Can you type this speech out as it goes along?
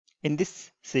In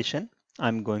this session,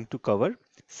 I'm going to cover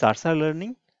SARSA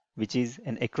learning, which is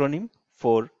an acronym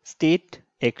for State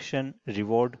Action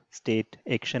Reward State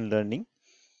Action Learning.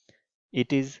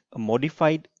 It is a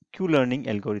modified Q-learning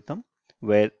algorithm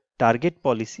where target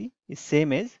policy is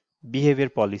same as behavior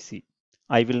policy.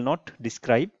 I will not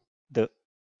describe the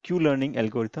Q-learning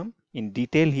algorithm in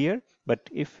detail here, but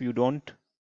if you don't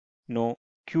know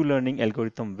Q-learning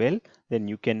algorithm well, then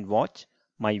you can watch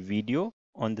my video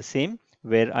on the same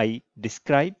where I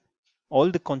describe all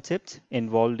the concepts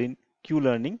involved in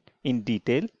Q-learning in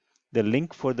detail. The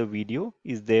link for the video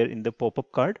is there in the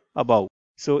pop-up card above.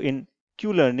 So in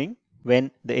Q-learning,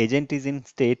 when the agent is in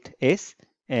state S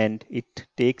and it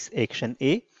takes action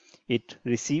A, it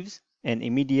receives an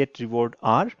immediate reward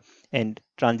R and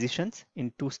transitions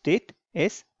into state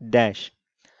S dash.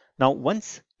 Now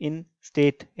once in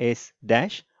state S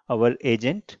dash, our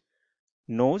agent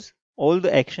knows all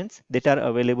the actions that are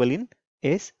available in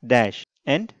S dash,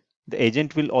 and the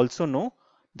agent will also know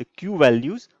the Q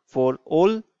values for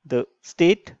all the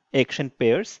state action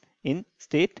pairs in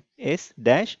state S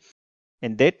dash,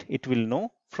 and that it will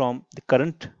know from the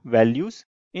current values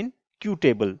in Q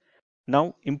table.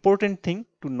 Now important thing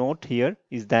to note here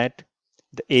is that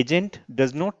the agent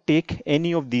does not take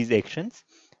any of these actions.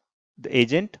 The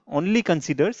agent only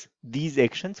considers these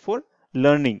actions for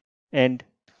learning, and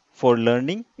for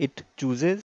learning it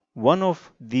chooses one of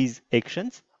these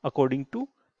actions according to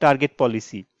target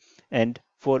policy, and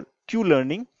for Q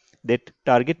learning that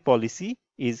target policy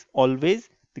is always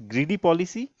the greedy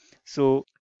policy. So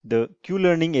the Q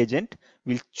learning agent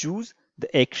will choose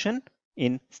the action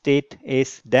in state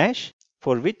S dash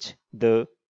for which the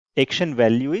action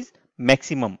value is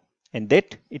maximum, and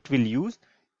that it will use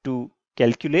to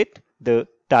calculate the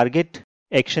target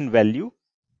action value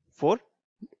for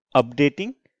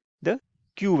updating the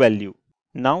Q value.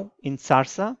 Now in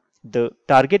SARSA, the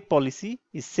target policy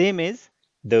is same as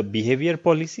the behavior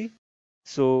policy.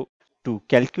 So to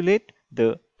calculate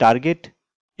the target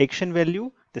action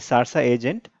value, the SARSA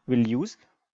agent will use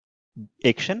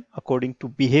action according to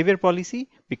behavior policy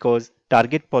because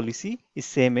target policy is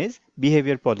same as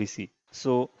behavior policy.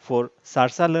 So for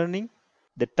SARSA learning,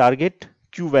 the target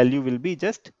Q value will be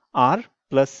just R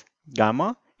plus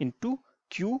gamma into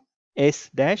Q S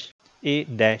dash A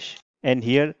dash, and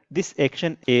here this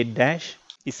action A dash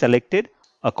is selected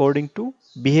according to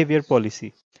behavior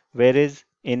policy, whereas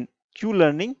in Q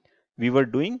learning we were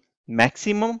doing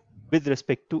maximum with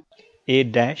respect to A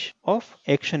dash of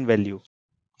action value.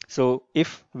 So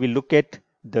if we look at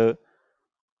the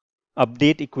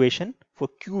update equation for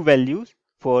Q values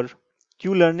for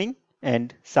Q learning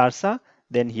and SARSA,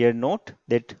 then here note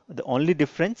that the only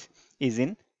difference is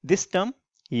in this term.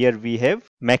 Here we have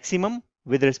maximum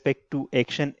with respect to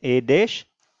action A dash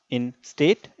in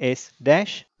state S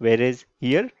dash, whereas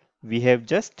here we have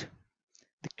just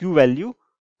the Q value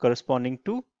corresponding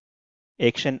to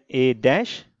action A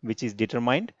dash, which is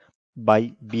determined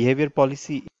by behavior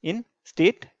policy in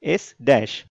state S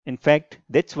dash. In fact,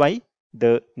 that's why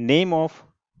the name of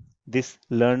this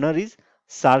learner is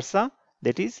SARSA,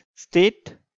 that is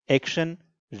state action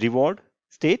reward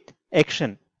state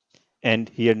action. And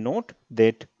here note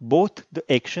that both the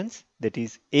actions, that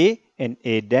is A and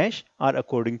A dash, are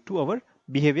according to our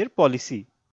behavior policy.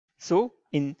 So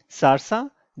in SARSA,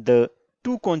 the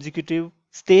two consecutive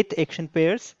state action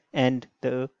pairs and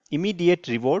the immediate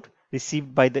reward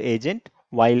received by the agent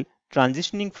while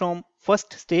transitioning from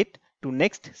first state to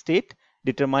next state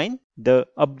determine the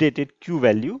updated Q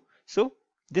value. So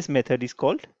this method is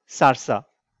called SARSA.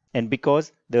 And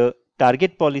because the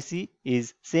target policy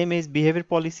is same as behavior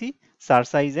policy,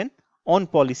 SARSA is an on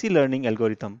policy learning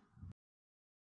algorithm.